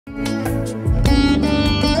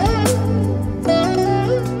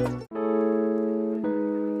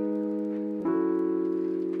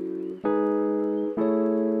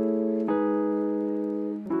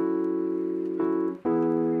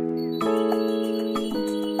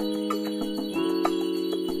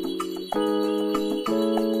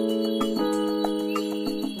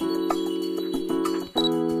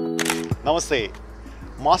നമസ്തേ,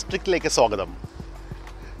 മാസ്ട്രിക്റ്റിലേക്ക് സ്വാഗതം.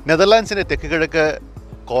 നെതർലാൻഡ്സിൻ്റെ തെക്ക് കിഴക്ക്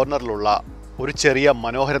കോർണറിലുള്ള ഒരു ചെറിയ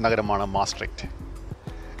മനോഹര നഗരമാണ് മാസ്ട്രിക്റ്റ്.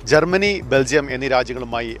 ജർമ്മനി, ബെൽജിയം എന്നീ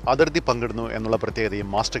രാജ്യങ്ങളുമായി അതിർത്തി പങ്കിടുന്നു എന്നുള്ള പ്രത്യേകതയും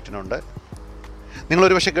മാസ്ട്രിക്റ്റിനുണ്ട്.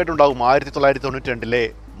 നിങ്ങളൊരു പക്ഷേ കേട്ടുണ്ടാകും 1992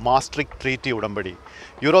 മാസ്ട്രിക്റ്റ് ട്രീറ്റി ഉടമ്പടി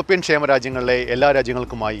യൂറോപ്യൻ ക്ഷേമരാജ്യങ്ങളിലെ എല്ലാ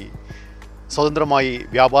രാജ്യങ്ങൾക്കുമായി സ്വതന്ത്രമായി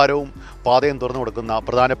വ്യാപാരവും പാതയും തുറന്നു കൊടുക്കുന്ന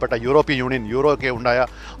പ്രധാനപ്പെട്ട യൂറോപ്യൻ യൂണിയൻ ഒക്കെ ഉണ്ടായ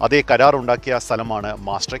അതേ കരാറുണ്ടാക്കിയ സ്ഥലമാണ്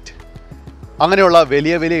മാസ്ട്രിക്റ്റ്. അങ്ങനെയുള്ള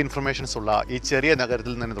വലിയ ഇൻഫർമേഷൻസ് ഉള്ള ഈ ചെറിയ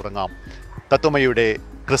നഗരത്തിൽ നിന്ന് തുടങ്ങാം തത്വമയുടെ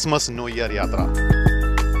ക്രിസ്മസ് ന്യൂ ഇയർ യാത്ര.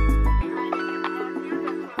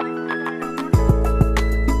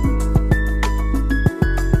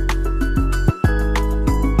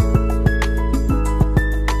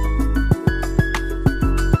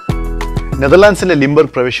 നെതർലാൻഡ്സിലെ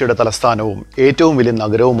ലിംബർഗ് പ്രവിശ്യയുടെ തലസ്ഥാനവും ഏറ്റവും വലിയ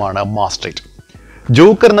നഗരവുമാണ് മാസ്ട്രിക്റ്റ്.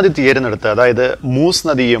 ജൂക്കർ നദി തീരുന്നിടത്ത്, അതായത് മൂസ്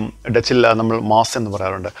നദിയും ഡച്ചിൽ നമ്മൾ മാസ് എന്ന്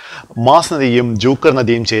പറയാറുണ്ട്, മാസ് നദിയും ജൂക്കർ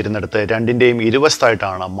നദിയും ചേരുന്നിടത്ത് രണ്ടിൻ്റെയും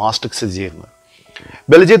ഇരുവശത്തായിട്ടാണ് മാസ്ട്രിക്റ്റ് സ്ഥിതി ചെയ്യുന്നത്.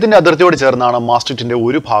 ബെൽജിയത്തിൻ്റെ അതിർത്തിയോട് ചേർന്നാണ് മാസ്ട്രിക്റ്റിൻ്റെ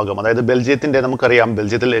ഒരു ഭാഗം. അതായത് ബെൽജിയത്തിൻ്റെ, നമുക്കറിയാം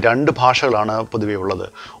ബെൽജിയത്തിൽ 2 ഭാഷകളാണ് പൊതുവെ ഉള്ളത്.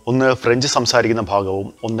 ഒന്ന് ഫ്രഞ്ച് സംസാരിക്കുന്ന ഭാഗവും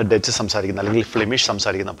ഒന്ന് ഡച്ച് സംസാരിക്കുന്ന അല്ലെങ്കിൽ ഫ്ലെമിഷ്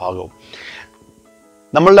സംസാരിക്കുന്ന ഭാഗവും.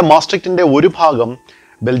 നമ്മളുടെ മാസ്ട്രിക്റ്റിൻ്റെ ഒരു ഭാഗം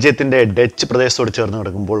ബെൽജിയത്തിൻ്റെ ഡച്ച് പ്രദേശത്തോട് ചേർന്ന്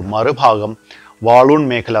കിടക്കുമ്പോൾ മറുഭാഗം വാളൂൺ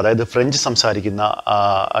മേഖല, അതായത് ഫ്രഞ്ച് സംസാരിക്കുന്ന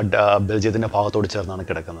ബെൽജിയത്തിൻ്റെ ഭാഗത്തോട് ചേർന്നാണ്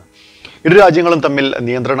കിടക്കുന്നത്. ഇരു രാജ്യങ്ങളും തമ്മിൽ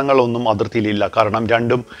നിയന്ത്രണങ്ങളൊന്നും അതിർത്തിയിലില്ല, കാരണം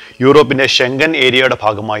രണ്ടും യൂറോപ്പിൻ്റെ ഷെങ്കൻ ഏരിയയുടെ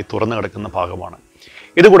ഭാഗമായി തുറന്നു കിടക്കുന്ന ഭാഗമാണ്.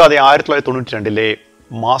 ഇതുകൂടാതെ 1992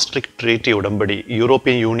 മാസ്ട്രിക്റ്റ് ട്രീറ്റി ഉടമ്പടി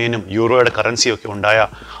യൂറോപ്യൻ യൂണിയനും യൂറോയുടെ കറൻസിയും ഒക്കെ ഉണ്ടായ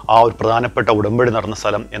ആ ഒരു പ്രധാനപ്പെട്ട ഉടമ്പടി നടന്ന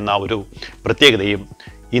സ്ഥലം എന്ന ഒരു പ്രത്യേകതയും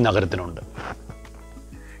ഈ നഗരത്തിനുണ്ട്.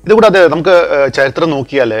 ഇതുകൂടാതെ നമുക്ക് ചരിത്രം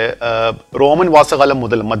നോക്കിയാൽ റോമൻ വാസകാലം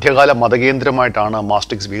മുതൽ മധ്യകാല മതകേന്ദ്രമായിട്ടാണ്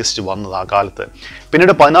മാസ്ട്രിക്റ്റ് വികസിച്ച് വന്നത് ആ കാലത്ത്.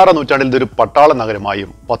 പിന്നീട് 16ാം നൂറ്റാണ്ടിൽ ഇതൊരു പട്ടാള നഗരമായും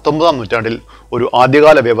 19ാം നൂറ്റാണ്ടിൽ ഒരു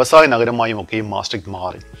ആദ്യകാല വ്യവസായ നഗരമായും ഒക്കെയും മാസ്ട്രിക്റ്റ്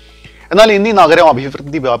മാറി. എന്നാൽ ഇന്ന് ഈ നഗരം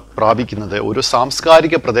അഭിവൃദ്ധി പ്രാപിക്കുന്നത് ഒരു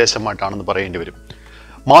സാംസ്കാരിക പ്രദേശമായിട്ടാണെന്ന് പറയേണ്ടി വരും.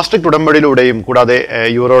 മാസ്ട്രിക്റ്റ് ഉടമ്പടിയിലൂടെയും കൂടാതെ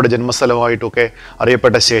യൂറോയുടെ ജന്മസ്ഥലമായിട്ടൊക്കെ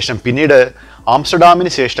അറിയപ്പെട്ട ശേഷം പിന്നീട്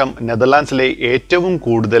ആംസ്റ്റർഡാമിന് ശേഷം നെതർലാൻഡ്സിലെ ഏറ്റവും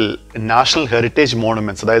കൂടുതൽ നാഷണൽ ഹെറിറ്റേജ്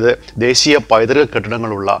മോണുമെൻറ്റ്സ്, അതായത് ദേശീയ പൈതൃക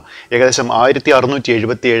കെട്ടിടങ്ങളുള്ള ഏകദേശം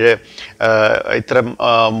 1677 ഇത്തരം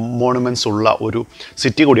മോണുമെൻറ്റ്സ് ഉള്ള ഒരു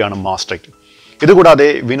സിറ്റി കൂടിയാണ് മാസ്ട്രിക്റ്റ്. ഇതുകൂടാതെ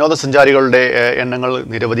വിനോദസഞ്ചാരികളുടെ എണ്ണങ്ങൾ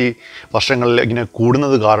നിരവധി വർഷങ്ങളിൽ ഇങ്ങനെ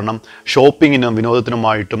കൂടുന്നത് കാരണം ഷോപ്പിങ്ങിനും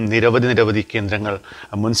വിനോദത്തിനുമായിട്ടും നിരവധി കേന്ദ്രങ്ങൾ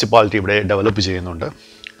മുനിസിപ്പാലിറ്റി ഇവിടെ ഡെവലപ്പ് ചെയ്യുന്നുണ്ട്.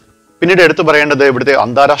 പിന്നീട് എടുത്തു പറയേണ്ടത് ഇവിടുത്തെ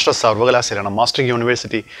അന്താരാഷ്ട്ര സർവകലാശാലയാണ്. മാസ്ട്രിക്റ്റ്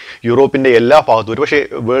യൂണിവേഴ്സിറ്റി യൂറോപ്പിൻ്റെ എല്ലാ ഭാഗത്തും, ഒരുപക്ഷെ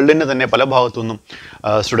വേൾഡിൻ്റെ തന്നെ പല ഭാഗത്തു നിന്നും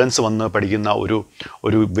സ്റ്റുഡൻസ് വന്ന് പഠിക്കുന്ന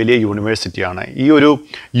ഒരു വലിയ യൂണിവേഴ്സിറ്റിയാണ്. ഈ ഒരു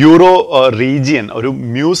യൂറോ റീജിയൻ, ഒരു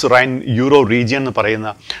മ്യൂസ് റൈൻ യൂറോ റീജിയൻ എന്ന് പറയുന്ന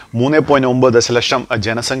 3.9 ദശലക്ഷം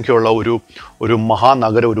ജനസംഖ്യയുള്ള ഒരു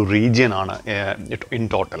മഹാനഗര, ഒരു റീജിയനാണ് ഇൻ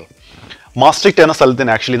ടോട്ടൽ. മാസ്ട്രിക്റ്റ് എന്ന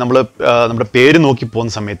സ്ഥലത്തിന് ആക്ച്വലി നമ്മുടെ പേര് നോക്കി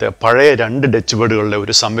പോകുന്ന സമയത്ത് പഴയ 2 ഡച്ച് വേർഡുകളുടെ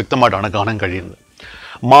ഒരു സംയുക്തമായിട്ടാണ് കാണാൻ കഴിയുന്നത്.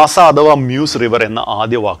 മാസ അഥവാ മ്യൂസ് റിവർ എന്ന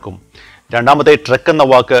ആദ്യ വാക്കും രണ്ടാമത്തെ ട്രെക്ക് എന്ന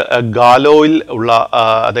വാക്ക് ഗാലോയിൽ ഉള്ള,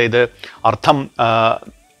 അതായത് അർത്ഥം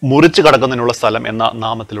മുറിച്ച് കടക്കുന്നതിനുള്ള സ്ഥലം എന്ന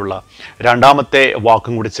നാമത്തിലുള്ള രണ്ടാമത്തെ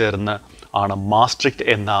വാക്കും കൂടി ചേർന്ന് ആണ് മാസ്ട്രിക്റ്റ്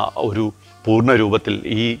എന്ന ഒരു പൂർണ്ണ രൂപത്തിൽ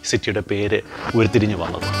ഈ സിറ്റിയുടെ പേര് ഉരുത്തിരിഞ്ഞു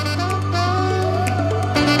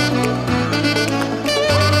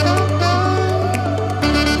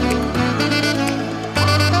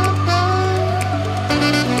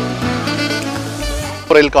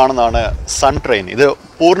കാണുന്നതാണ് സൺ ട്രെയിൻ. ഇത്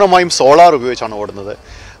പൂർണ്ണമായും സോളാർ ഉപയോഗിച്ചാണ് ഓടുന്നത്.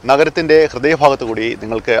 നഗരത്തിൻ്റെ ഹൃദയഭാഗത്ത് കൂടി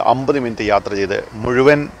നിങ്ങൾക്ക് 50 മിനിറ്റ് യാത്ര ചെയ്ത്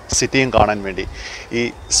മുഴുവൻ സിറ്റിയും കാണാൻ വേണ്ടി ഈ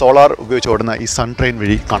സോളാർ ഉപയോഗിച്ച് ഓടുന്ന ഈ സൺ ട്രെയിൻ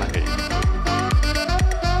വഴി കാണാൻ കഴിയും.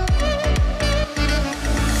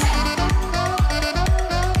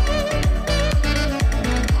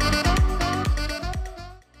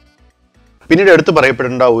 പിന്നീട് എടുത്തു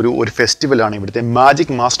പറയപ്പെടേണ്ട ഒരു ഫെസ്റ്റിവലാണ് ഇവിടുത്തെ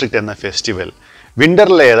മാജിക് മാസ്ട്രിക്റ്റ് എന്ന ഫെസ്റ്റിവൽ.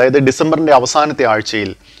 വിൻ്ററിലെ, അതായത് ഡിസംബറിൻ്റെ അവസാനത്തെ ആഴ്ചയിൽ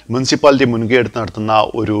മുനിസിപ്പാലിറ്റി മുൻകൈയെടുത്ത് നടത്തുന്ന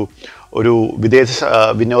ഒരു വിദേശ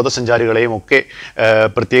വിനോദസഞ്ചാരികളെയും ഒക്കെ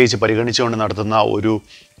പ്രത്യേകിച്ച് പരിഗണിച്ചുകൊണ്ട് നടത്തുന്ന ഒരു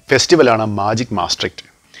ഫെസ്റ്റിവലാണ് മാജിക് മാസ്ട്രിക്റ്റ്.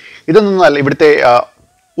 ഇതൊന്നാൽ ഇവിടുത്തെ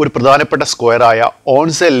ഒരു പ്രധാനപ്പെട്ട സ്ക്വയറായ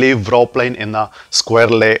ഓൺസെ ലീവ് വ്രോപ്ലൈൻ എന്ന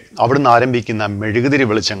സ്ക്വയറിലെ അവിടുന്ന് ആരംഭിക്കുന്ന മെഴുകുതിരി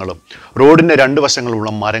വെളിച്ചങ്ങളും റോഡിൻ്റെ 2 വശങ്ങളുള്ള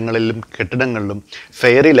മരങ്ങളിലും കെട്ടിടങ്ങളിലും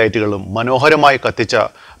ഫെയറി ലൈറ്റുകളും മനോഹരമായി കത്തിച്ച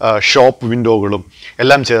ഷോപ്പ് വിൻഡോകളും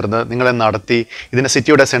എല്ലാം ചേർന്ന് നിങ്ങളെ നടത്തി ഇതിൻ്റെ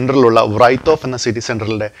സിറ്റിയുടെ സെൻറ്ററിലുള്ള വ്രൈത്ത് ഓഫ് എന്ന സിറ്റി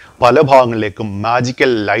സെൻറ്ററിൻ്റെ പല ഭാഗങ്ങളിലേക്കും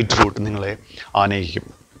മാജിക്കൽ ലൈറ്റ് റൂട്ട് നിങ്ങളെ ആനയിക്കും.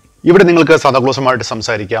 ഇവിടെ നിങ്ങൾക്ക് സാധാക്ലോസമായിട്ട്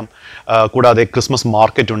സംസാരിക്കാം. കൂടാതെ ക്രിസ്മസ്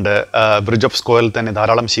മാർക്കറ്റ് ഉണ്ട്. ബ്രിഡ്ജ് ഓഫ് സ്ക്വയറിൽ തന്നെ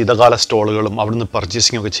ധാരാളം ശീതകാല സ്റ്റോളുകളും അവിടുന്ന്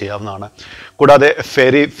പർച്ചേസിംഗ് ഒക്കെ ചെയ്യാവുന്നതാണ്. കൂടാതെ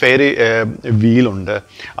ഫെറി വീലുണ്ട്,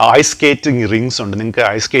 ഐസ് സ്കേറ്റിംഗ് റിങ്സ് ഉണ്ട്, നിങ്ങൾക്ക്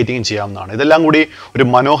ഐസ് സ്കേറ്റിംഗ് ചെയ്യാവുന്നതാണ്. ഇതെല്ലാം കൂടി ഒരു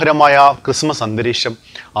മനോഹരമായ ക്രിസ്മസ് അന്തരീക്ഷം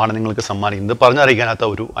ആണ് നിങ്ങൾക്ക് സമ്മാനിക്കുന്നത്. പറഞ്ഞറിയിക്കാനാത്ത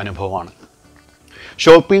ഒരു അനുഭവമാണ്.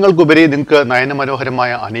 ഷോപ്പിങ്ങുകൾക്കുപരി നിങ്ങൾക്ക്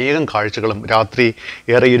നയനമനോഹരമായ അനേകം കാഴ്ചകളും രാത്രി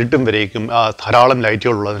ഏറെ ഇരുട്ടും വരേക്കും ധാരാളം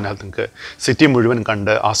ലൈറ്റുകൾ ഉള്ളതിനാൽ നിങ്ങൾക്ക് സിറ്റി മുഴുവൻ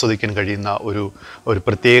കണ്ട് ആസ്വദിക്കാൻ കഴിയുന്ന ഒരു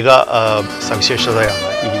പ്രത്യേക സവിശേഷതയാണ്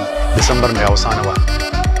ഈ ഡിസംബറിൻ്റെ അവസാന വാരം.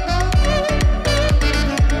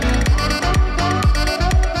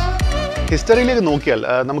 ഹിസ്റ്ററിയിലേക്ക് നോക്കിയാൽ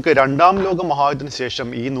നമുക്ക് രണ്ടാം ലോക മഹായുദ്ധത്തിന് ശേഷം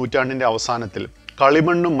ഈ നൂറ്റാണ്ടിൻ്റെ അവസാനത്തിൽ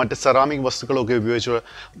കളിമണ്ണും മറ്റ് സെറാമിക് വസ്തുക്കളൊക്കെ ഉപയോഗിച്ച്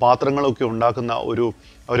പാത്രങ്ങളൊക്കെ ഉണ്ടാക്കുന്ന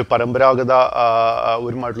ഒരു പരമ്പരാഗത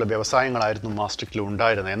ഒരുമായിട്ടുള്ള വ്യവസായങ്ങളായിരുന്നു മാസ്ട്രിക്റ്റിൽ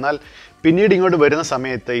ഉണ്ടായിരുന്നത്. എന്നാൽ പിന്നീട് ഇങ്ങോട്ട് വരുന്ന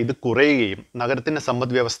സമയത്ത് ഇത് കുറയുകയും നഗരത്തിൻ്റെ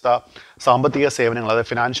സമ്പദ് വ്യവസ്ഥ, സാമ്പത്തിക സേവനങ്ങൾ, അതായത്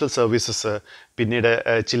ഫിനാൻഷ്യൽ സർവീസസ്, പിന്നീട്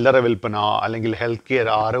ചില്ലറ വിൽപ്പന, അല്ലെങ്കിൽ ഹെൽത്ത് കെയർ,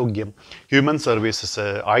 ആരോഗ്യം, ഹ്യൂമൻ സർവീസസ്,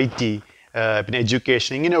 IT, പിന്നെ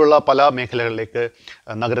എഡ്യൂക്കേഷൻ, ഇങ്ങനെയുള്ള പല മേഖലകളിലേക്ക്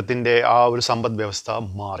നഗരത്തിൻ്റെ ആ ഒരു സമ്പദ് വ്യവസ്ഥ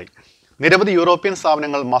മാറി. നിരവധി യൂറോപ്യൻ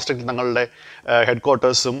സ്ഥാപനങ്ങൾ മാസ്ട്രിക്റ്റിൽ തങ്ങളുടെ ഹെഡ്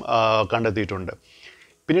ക്വാർട്ടേഴ്സും കണ്ടെത്തിയിട്ടുണ്ട്.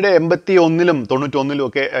 പിന്നീട് 81-ലും 91-ലും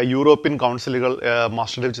ഒക്കെ യൂറോപ്യൻ കൗൺസിലുകൾ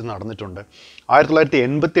മാസ്ട്രിക്റ്റിൽ വെച്ച് നടന്നിട്ടുണ്ട്.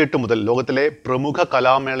 1988 മുതൽ ലോകത്തിലെ പ്രമുഖ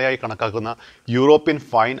കലാമേളയായി കണക്കാക്കുന്ന യൂറോപ്യൻ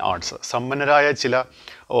ഫൈൻ ആർട്സ് സമ്പന്നരായ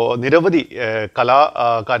നിരവധി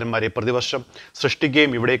കലാകാരന്മാരെ പ്രതിവർഷം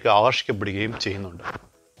സൃഷ്ടിക്കുകയും ഇവിടേക്ക് ആകർഷിക്കപ്പെടുകയും ചെയ്യുന്നുണ്ട്.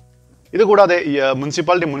 ഇതുകൂടാതെ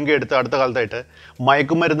മുനിസിപ്പാലിറ്റി മുൻകൈ എടുത്ത് അടുത്ത കാലത്തായിട്ട്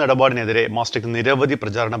മയക്കുമരുന്ന് ഇടപാടിനെതിരെ മാസ്ട്രിക്റ്റ് നിരവധി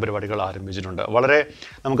പ്രചാരണ പരിപാടികൾ ആരംഭിച്ചിട്ടുണ്ട്. വളരെ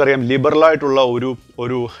നമുക്കറിയാം, ലിബറലായിട്ടുള്ള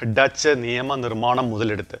ഒരു ഡച്ച് നിയമനിർമ്മാണം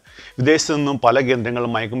മുതലെടുത്ത് വിദേശത്തു നിന്നും പല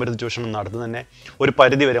കേന്ദ്രങ്ങളും മയക്കുമരുന്ന് ചൂഷണം നടത്തുന്നതിനെ ഒരു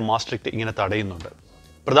പരിധിവരെ മാസ്ട്രിക്റ്റ് ഇങ്ങനെ തടയുന്നുണ്ട്.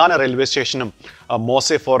 പ്രധാന റെയിൽവേ സ്റ്റേഷനും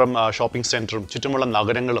മോസെ ഫോറം ഷോപ്പിംഗ് സെൻറ്ററും ചുറ്റുമുള്ള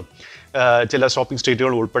നഗരങ്ങളും ചില ഷോപ്പിംഗ്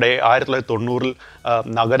സ്ട്രീറ്റുകൾ ഉൾപ്പെടെ 1990-ൽ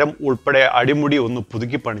നഗരം ഉൾപ്പെടെ അടിമുടി ഒന്ന്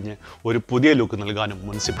പുതുക്കി പണിഞ്ഞ് ഒരു പുതിയ ലുക്ക് നൽകാനും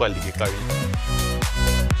മുനിസിപ്പാലിറ്റിക്ക് കഴിഞ്ഞു.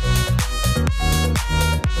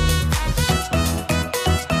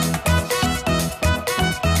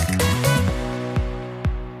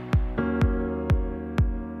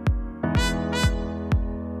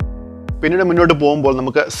 പിന്നീട് മുന്നോട്ട് പോകുമ്പോൾ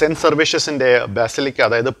നമുക്ക് സെൻറ്റ് സർവീഷ്യസിൻ്റെ ബാസിലിക്ക,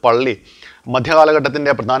 അതായത് പള്ളി,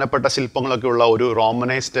 മധ്യകാലഘട്ടത്തിൻ്റെ പ്രധാനപ്പെട്ട ശില്പങ്ങളൊക്കെ ഉള്ള ഒരു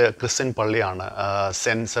റോമനൈസ്ഡ് ക്രിസ്ത്യൻ പള്ളിയാണ്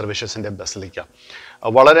സെൻറ്റ് സർവീഷ്യസിൻ്റെ ബാസിലിക്ക.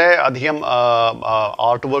 വളരെ അധികം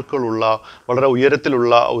ആർട്ട് വർക്കുകളുള്ള വളരെ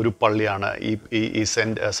ഉയരത്തിലുള്ള ഒരു പള്ളിയാണ് ഈ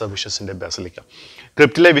സെൻറ്റ് സർവീഷ്യസിൻ്റെ ബാസിലിക്ക.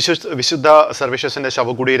 ക്രിപ്റ്റിലെ വിശുദ്ധ സർവീഷ്യസിൻ്റെ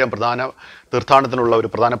ശവകുടീരം പ്രധാന തീർത്ഥാടനത്തിനുള്ള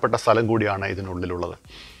ഒരു പ്രധാനപ്പെട്ട സ്ഥലം കൂടിയാണ് ഇതിനുള്ളിലുള്ളത്.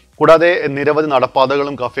 കൂടാതെ നിരവധി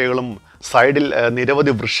നടപ്പാതകളും കഫേകളും സൈഡിൽ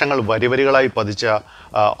നിരവധി വൃക്ഷങ്ങൾ വരിവരികളായി പതിച്ച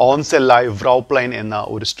ഓൺസെല്ലായ് വ്രൗപ്ലൈൻ എന്ന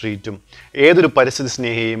ഒരു സ്ട്രീറ്റും ഏതൊരു പരിസ്ഥിതി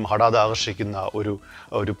സ്നേഹിയെയും ഹഠാത് ആകർഷിക്കുന്ന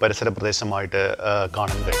ഒരു പരിസര പ്രദേശമായിട്ട്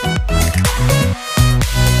കാണാൻ കഴിയും.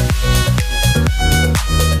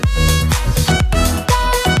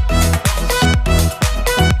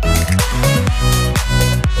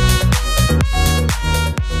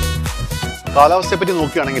 കാലാവസ്ഥയെപ്പറ്റി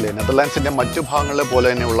നോക്കുകയാണെങ്കിൽ നെതർലാൻഡ്സിൻ്റെ മറ്റു ഭാഗങ്ങളിലെ പോലെ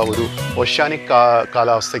തന്നെയുള്ള ഒരു ഓഷ്യാനിക്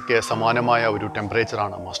കാലാവസ്ഥയ്ക്ക് സമാനമായ ഒരു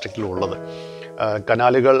ടെമ്പറേച്ചറാണ് മാസ്ട്രിക്റ്റിൽ ഉള്ളത്.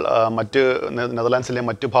 കനാലുകൾ നെതർലാൻഡ്സിലെ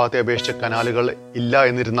മറ്റു ഭാഗത്തെ അപേക്ഷിച്ച് കനാലുകൾ ഇല്ല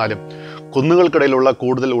എന്നിരുന്നാലും കുന്നുകൾക്കിടയിലുള്ള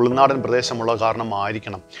കൂടുതൽ ഉൾനാടൻ പ്രദേശമുള്ള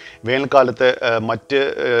കാരണമായിരിക്കണം വേനൽക്കാലത്ത് മറ്റ്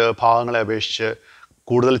ഭാഗങ്ങളെ അപേക്ഷിച്ച്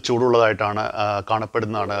കൂടുതൽ ചൂടുള്ളതായിട്ടാണ്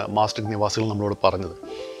കാണപ്പെടുന്നതാണ് മാസ്ട്രിക്റ്റ് നിവാസികൾ നമ്മളോട് പറഞ്ഞത്.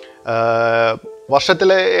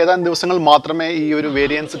 വർഷത്തിലെ ഏതാനും ദിവസങ്ങൾ മാത്രമേ ഈ ഒരു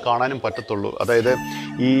വേരിയൻസ് കാണാനും പറ്റത്തുള്ളൂ. അതായത്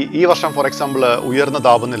ഈ വർഷം ഫോർ എക്സാമ്പിൾ ഉയർന്ന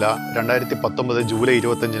താപനില 2019 ജൂലൈ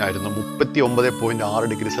 25-നായിരുന്നു 39.6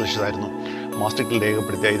 ഡിഗ്രി സെൽഷ്യസ് ആയിരുന്നു മാസ്ട്രിക്റ്റിൽ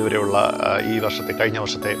രേഖപ്പെടുത്തിയ ഇതുവരെയുള്ള കഴിഞ്ഞ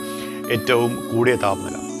വർഷത്തെ ഏറ്റവും കൂടിയ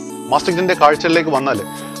താപനില. മാസ്ട്രിക്റ്റിൻ്റെ കാഴ്ചകളിലേക്ക് വന്നാൽ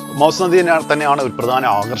മൗസ് നദി തന്നെയാണ് ഒരു പ്രധാന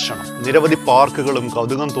ആകർഷണം. നിരവധി പാർക്കുകളും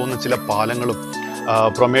കൗതുകം തോന്നുന്ന ചില പാലങ്ങളും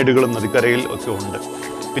പ്രൊമേഡുകളും നദിക്കരയിൽ ഒക്കെ ഉണ്ട്.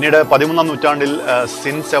 പിന്നീട് 13-ാം നൂറ്റാണ്ടിൽ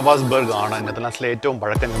സെന്റ് സെബാസ്ബർഗ് ആണ് നെതർലാൻഡ്സിലെ ഏറ്റവും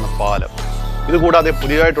പഴക്കം ചെന്ന പാലം. ഇതുകൂടാതെ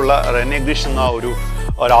പുതിയതായിട്ടുള്ള റെനെഗ്രിഷ് എന്ന ഒരു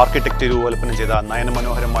ആർക്കിടെക്റ്റ് രൂപകൽപ്പന ചെയ്ത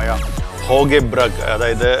നയനമനോഹരമായ ഹോഗെ ബ്രഗ്,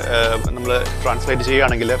 അതായത് നമ്മൾ ട്രാൻസ്ലേറ്റ്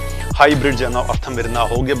ചെയ്യുകയാണെങ്കിൽ ഹൈ ബ്രിഡ്ജ് എന്ന അർത്ഥം വരുന്ന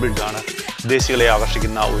ഹോഗെ ബ്രിഡ്ജ് ആണ് വിദേശികളെ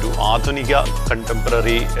ആകർഷിക്കുന്ന ഒരു ആധുനിക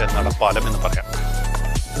കണ്ടംപററി നടപ്പാലം എന്ന് പറയാം.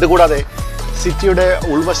 ഇതുകൂടാതെ സിറ്റിയുടെ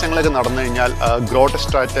ഉൾവശങ്ങളൊക്കെ നടന്നു കഴിഞ്ഞാൽ ഗ്രോട്ട്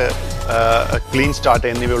സ്ട്രാറ്റ്, ക്ലീൻ സ്റ്റാർട്ട്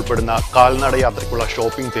എന്നിവ ഉൾപ്പെടുന്ന കാൽനട യാത്രയ്ക്കുള്ള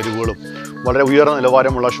ഷോപ്പിംഗ് തെരുവുകളും വളരെ ഉയർന്ന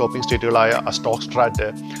നിലവാരമുള്ള ഷോപ്പിംഗ് സ്ട്രീറ്റുകളായ സ്റ്റോക്ക് സ്ട്രാറ്റ്,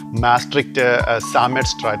 മാസ്ട്രിക്റ്റ്, സാമെഡ്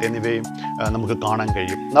സ്ട്രാറ്റ് എന്നിവയും നമുക്ക് കാണാൻ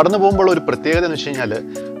കഴിയും. നടന്നു പോകുമ്പോൾ ഒരു പ്രത്യേകത എന്ന് വെച്ച് കഴിഞ്ഞാൽ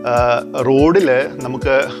റോഡിൽ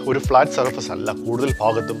നമുക്ക് ഒരു ഫ്ലാറ്റ് സർഫസ് അല്ല, കൂടുതൽ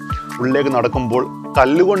ഭാഗത്തും ഉള്ളിലേക്ക് നടക്കുമ്പോൾ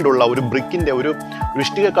കല്ലുകൊണ്ടുള്ള ഒരു ബ്രിക്കിൻ്റെ ഒരു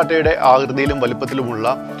ഇഷ്ടികക്കട്ടയുടെ ആകൃതിയിലും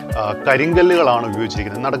വലുപ്പത്തിലുമുള്ള കരിങ്കല്ലുകളാണ്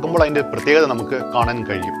ഉപയോഗിച്ചിരിക്കുന്നത്. നടക്കുമ്പോൾ അതിൻ്റെ പ്രത്യേകത നമുക്ക് കാണാൻ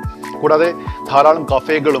കഴിയും. കൂടാതെ ധാരാളം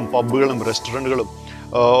കഫേകളും പബ്ബുകളും റെസ്റ്റോറൻറ്റുകളും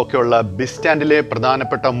ഒക്കെയുള്ള ബസ് സ്റ്റാൻഡിലെ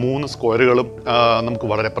പ്രധാനപ്പെട്ട 3 സ്ക്വയറുകളും നമുക്ക്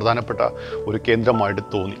വളരെ പ്രധാനപ്പെട്ട ഒരു കേന്ദ്രമായിട്ട്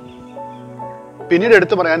തോന്നി. പിന്നീട്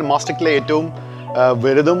എടുത്തു പറയാൻ മാസ്ട്രിക്റ്റിലെ ഏറ്റവും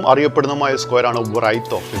വലുതും അറിയപ്പെടുന്നതുമായ സ്ക്വയറാണ്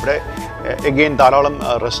ബ്രൈത്തോഫ്. ഇവിടെ എഗെയിൻ ധാരാളം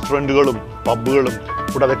റെസ്റ്റോറൻറ്റുകളും പബ്ബുകളും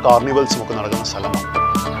കൂടാതെ കാർണിവൽസും ഒക്കെ നടക്കുന്ന സ്ഥലമാണ്.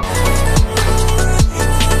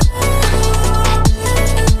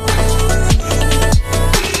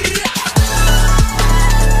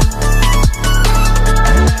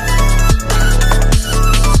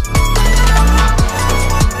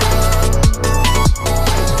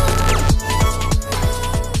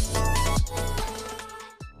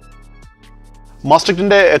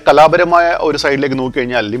 മാസ്ട്രിക്റ്റിൻ്റെ കലാപരമായ ഒരു സൈഡിലേക്ക്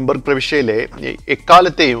നോക്കിക്കഴിഞ്ഞാൽ ലിംബർഗ് പ്രവിശ്യയിലെ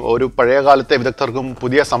എക്കാലത്തെയും ഒരു പഴയകാലത്തെ വിദഗ്ധർക്കും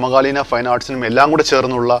പുതിയ സമകാലീന ഫൈൻ ആർട്സിനും എല്ലാം കൂടെ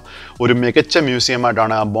ചേർന്നുള്ള ഒരു മികച്ച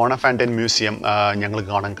മ്യൂസിയമായിട്ടാണ് ബോണഫാൻറ്റൈൻ മ്യൂസിയം ഞങ്ങൾക്ക്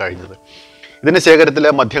കാണാൻ കഴിഞ്ഞത്. ഇതിൻ്റെ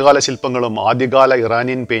ശേഖരത്തിലെ മധ്യകാല ശില്പങ്ങളും ആദ്യകാല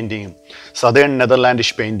ഇറാനിയൻ പെയിൻറ്റിങ്ങും സദേൺ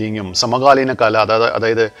നെതർലാൻഡിഷ് പെയിൻറ്റിങ്ങും സമകാലീന കല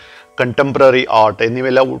അതായത് കണ്ടംപററി ആർട്ട്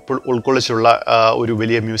എന്നിവയെല്ലാം ഉൾക്കൊള്ളിച്ചുള്ള ഒരു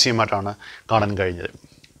വലിയ മ്യൂസിയമായിട്ടാണ് കാണാൻ കഴിഞ്ഞത്.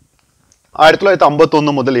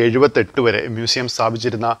 1951 മുതൽ 78 വരെ മ്യൂസിയം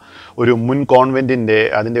സ്ഥാപിച്ചിരുന്ന ഒരു മുൻ കോൺവെൻറ്റിൻ്റെ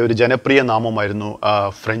അതിൻ്റെ ഒരു ജനപ്രിയ നാമമായിരുന്നു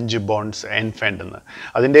ഫ്രഞ്ച് ബോൺസ് എൻഫെൻറ്റ് എന്ന്.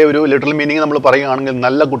 അതിൻ്റെ ഒരു ലിറ്ററൽ മീനിങ് നമ്മൾ പറയുകയാണെങ്കിൽ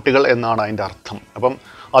നല്ല കുട്ടികൾ എന്നാണ് അതിൻ്റെ അർത്ഥം. അപ്പം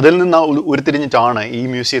അതിൽ നിന്ന് ഉരുത്തിരിഞ്ഞിട്ടാണ് ഈ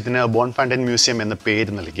മ്യൂസിയത്തിന് ബോൺഫാൻറ്റൈൻ മ്യൂസിയം എന്ന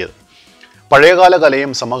പേര് നൽകിയത്. പഴയകാല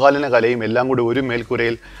കലയും സമകാലീന കലയും എല്ലാം കൂടി ഒരു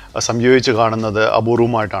മേൽക്കൂരയിൽ സംയോജിച്ച് കാണുന്നത്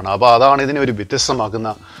അപൂർവമായിട്ടാണ്. അപ്പോൾ അതാണ് ഇതിനെ ഒരു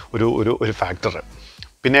വ്യത്യസ്തമാക്കുന്ന ഒരു ഫാക്ടർ.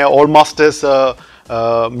 പിന്നെ ഓൾ മാസ്റ്റേഴ്സ്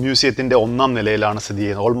മ്യൂസിയത്തിൻ്റെ 1ാം നിലയിലാണ് സ്ഥിതി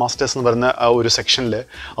ചെയ്യുന്നത്. ഓൾ മാസ്റ്റേഴ്സ് എന്ന് പറയുന്ന ഒരു സെക്ഷനിൽ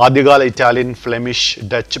ആദ്യകാല ഇറ്റാലിയൻ, ഫ്ലെമിഷ്,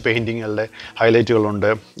 ഡച്ച് പെയിൻറ്റിങ്ങുകളുടെ ഹൈലൈറ്റുകളുണ്ട്.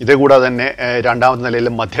 ഇതേകൂടാതെ തന്നെ 2ാമത്തെ നിലയിൽ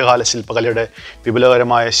മധ്യകാല ശില്പകലയുടെ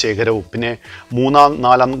വിപുലകരമായ ശേഖരവും, പിന്നെ 3ാം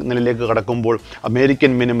 4ാം നിലയിലേക്ക് കടക്കുമ്പോൾ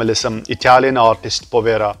American minimalism, Italian artist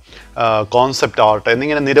പൊവേറ, concept art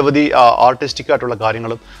എന്നിങ്ങനെ നിരവധി ആർട്ടിസ്റ്റിക്കായിട്ടുള്ള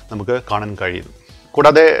കാര്യങ്ങളും നമുക്ക് കാണാൻ കഴിയുന്നു.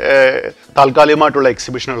 കൂടാതെ താൽക്കാലികമായിട്ടുള്ള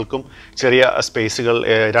എക്സിബിഷനുകൾക്കും ചെറിയ സ്പേസുകൾ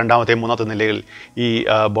 2ാമത്തെ 3ാമത്തെ നിലയിൽ ഈ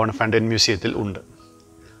ബോണഫാൻറ്റൈൻ മ്യൂസിയത്തിൽ ഉണ്ട്.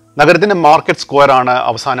 നഗരത്തിൻ്റെ മാർക്കറ്റ് സ്ക്വയറാണ്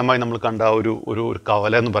അവസാനമായി നമ്മൾ കണ്ട ഒരു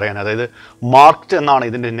കവല എന്ന് പറയാൻ. അതായത് മാർക്കറ്റ് എന്നാണ്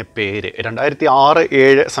ഇതിൻ്റെ തന്നെ പേര്.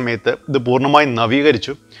 2006-7 സമയത്ത് ഇത് പൂർണ്ണമായും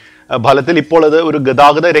നവീകരിച്ചു. ഫലത്തിൽ ഇപ്പോൾ ഇത് ഒരു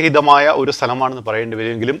ഗതാഗതരഹിതമായ ഒരു സ്ഥലമാണെന്ന് പറയേണ്ടി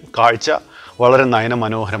വരുമെങ്കിലും കാഴ്ച വളരെ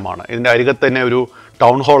നയനമനോഹരമാണ്. ഇതിൻ്റെ അരികത്ത് തന്നെ ഒരു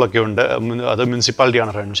ടൗൺ ഹാളൊക്കെ ഉണ്ട്. അത്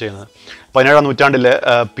മുനിസിപ്പാലിറ്റിയാണ് റൺ ചെയ്യുന്നത്. 17ാം നൂറ്റാണ്ടിൽ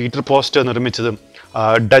പീറ്റർ പോസ്റ്റ് നിർമ്മിച്ചതും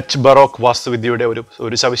ഡച്ച് ബറോക്ക് വാസ്തുവിദ്യയുടെ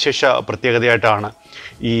ഒരു സവിശേഷ പ്രത്യേകതയായിട്ടാണ്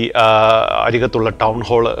ഈ അരികത്തുള്ള ടൗൺ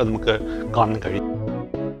ഹാൾ നമുക്ക് കാണാൻ കഴിയും.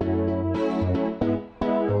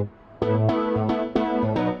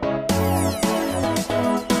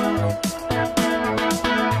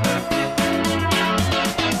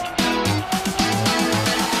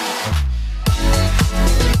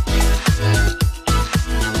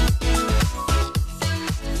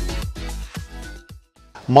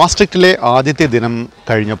 മാസ്ട്രിക്റ്റിലെ ആദ്യത്തെ ദിനം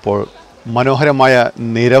കഴിഞ്ഞപ്പോൾ മനോഹരമായ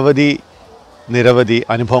നിരവധി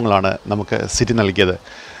അനുഭവങ്ങളാണ് നമുക്ക് സിറ്റി നൽകിയത്.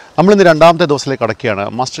 നമ്മളിന്ന് 2ാമത്തെ ദിവസത്തിലേക്ക് കടക്കുകയാണ്.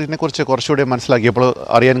 മാസ്ട്രിക്റ്റിനെ കുറിച്ച് കുറച്ചുകൂടി മനസ്സിലാക്കിയപ്പോൾ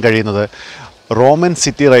അറിയാൻ കഴിയുന്നത് റോമൻ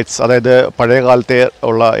സിറ്റി റൈറ്റ്സ്, അതായത് പഴയ കാലത്തെ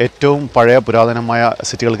ഉള്ള ഏറ്റവും പഴയ പുരാതനമായ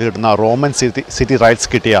സിറ്റികൾക്ക് കിട്ടുന്ന റോമൻ സിറ്റി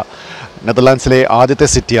റൈറ്റ്സ് കിട്ടിയ നെതർലാൻഡ്സിലെ ആദ്യത്തെ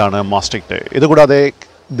സിറ്റിയാണ് മാസ്ട്രിക്റ്റ്. ഇതുകൂടാതെ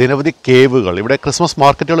നിരവധി കേവുകൾ, ഇവിടെ ക്രിസ്മസ്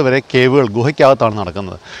മാർക്കറ്റുകൾ വരെ കേവുകൾ ഗുഹയ്ക്കകത്താണ്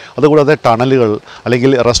നടക്കുന്നത്. അതുകൂടാതെ ടണലുകൾ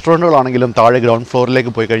അല്ലെങ്കിൽ റെസ്റ്റോറൻറ്റുകളാണെങ്കിലും താഴെ ഗ്രൗണ്ട്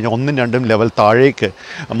ഫ്ലോറിലേക്ക് പോയി കഴിഞ്ഞാൽ 1ഉം 2ഉം ലെവൽ താഴേക്ക്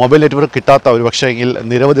മൊബൈൽ നെറ്റ്വർക്ക് കിട്ടാത്ത ഒരു പക്ഷേങ്കിൽ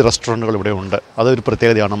നിരവധി റെസ്റ്റോറൻറ്റുകൾ ഇവിടെ ഉണ്ട്. അതൊരു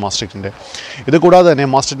പ്രത്യേകതയാണ് മാസ്ട്രിക്റ്റിൻ്റെ. ഇതുകൂടാതെ തന്നെ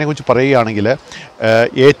മാസ്ട്രിക്റ്റിനെ കുറിച്ച് പറയുകയാണെങ്കിൽ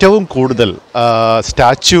ഏറ്റവും കൂടുതൽ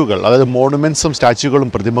സ്റ്റാച്യൂകൾ, അതായത് മോണുമെൻറ്റ്സും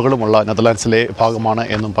സ്റ്റാച്യൂകളും പ്രതിമകളുമുള്ള നെതർലാൻഡ്സിലെ ഭാഗമാണ്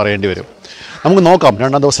എന്നും പറയേണ്ടി വരും. നമുക്ക് നോക്കാം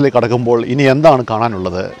 2ാം ദിവസത്തിലേക്ക് കടക്കുമ്പോൾ ഇനി എന്താണ്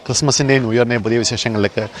കാണാനുള്ളത്. ക്രിസ്മസിൻ്റെയും ന്യൂ ഇയറിൻ്റെയും പുതിയ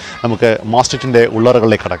വിശേഷങ്ങളിലേക്ക് നമുക്ക് മാസ്ട്രിക്റ്റിൻ്റെ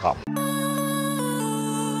ഉള്ളറകളിലേക്ക് കടക്കാം.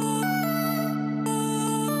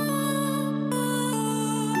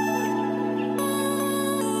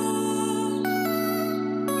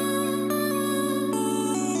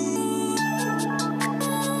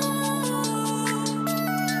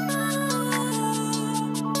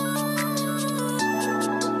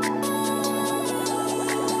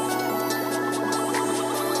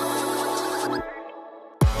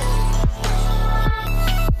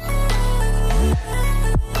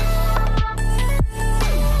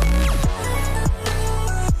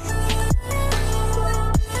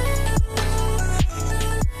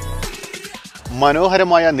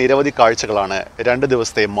 മനോഹരമായ നിരവധി കാഴ്ചകളാണ് 2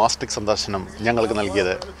 ദിവസത്തെ മാസ്ട്രിക്റ്റ് സന്ദർശനം ഞങ്ങൾക്ക്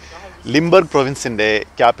നൽകിയത്. ലിംബർഗ് പ്രൊവിൻസിൻ്റെ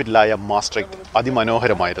ക്യാപിറ്റലായ മാസ്ട്രിക്റ്റ്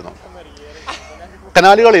അതിമനോഹരമായിരുന്നു.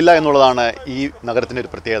 കനാലുകളില്ല എന്നുള്ളതാണ് ഈ നഗരത്തിൻ്റെ ഒരു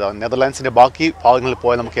പ്രത്യേകത. നെതർലാൻഡ്സിൻ്റെ ബാക്കി ഭാഗങ്ങളിൽ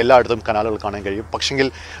പോയാൽ നമുക്ക് എല്ലായിടത്തും കനാലുകൾ കാണാൻ കഴിയും. പക്ഷെങ്കിൽ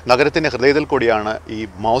നഗരത്തിൻ്റെ ഹൃദയത്തിൽ കൂടിയാണ് ഈ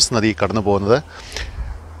മൗസ് നദി കടന്നു പോകുന്നത്.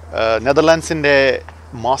 നെതർലാൻഡ്സിൻ്റെ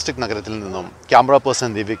മാസ്ട്രിക്റ്റ് നഗരത്തിൽ നിന്നും ക്യാമറ പേഴ്സൺ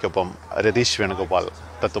ദിവ്യയ്ക്കൊപ്പം രതീഷ് വേണുഗോപാൽ,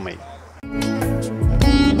 തത്വമയി.